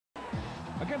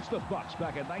Against the Bucks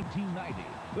back in 1990,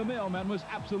 the mailman was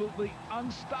absolutely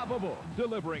unstoppable,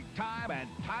 delivering time and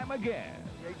time again.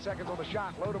 8 seconds on the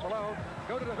shot. Low to Malone.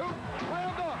 Go to the hoop.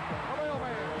 Slam dunk. The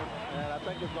mailman. And I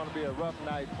think it's going to be a rough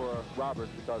night for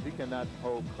Roberts because he cannot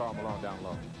hold Karl Malone down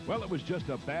low. Well, it was just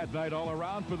a bad night all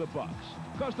around for the Bucks,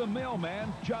 because the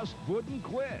mailman just wouldn't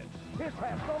quit. His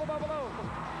pass stolen by Malone.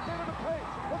 Into the paint.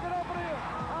 Looking up and in.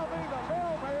 I mean, the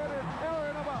mailman is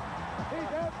tearing him up.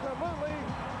 He's absolutely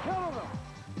killing them.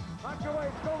 Knocked away.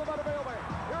 Stolen by the mailman.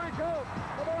 Here he goes.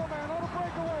 The mailman on a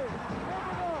breakaway.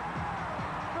 Never done.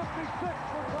 56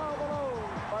 for Karl Malone.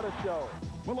 What a show.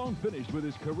 Malone finished with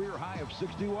his career high of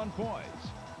 61 points.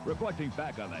 Reflecting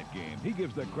back on that game, he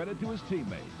gives the credit to his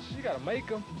teammates. You got to make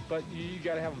them, but you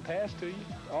got to have them pass to you.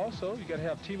 Also, you got to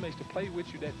have teammates to play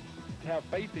with you that have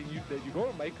faith in you that you're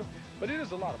going to make them. But it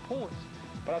is a lot of points.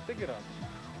 But I think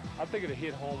it'll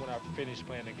hit home when I finish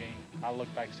playing the game. I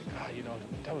look back and say, God, you know,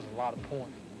 that was a lot of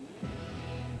points.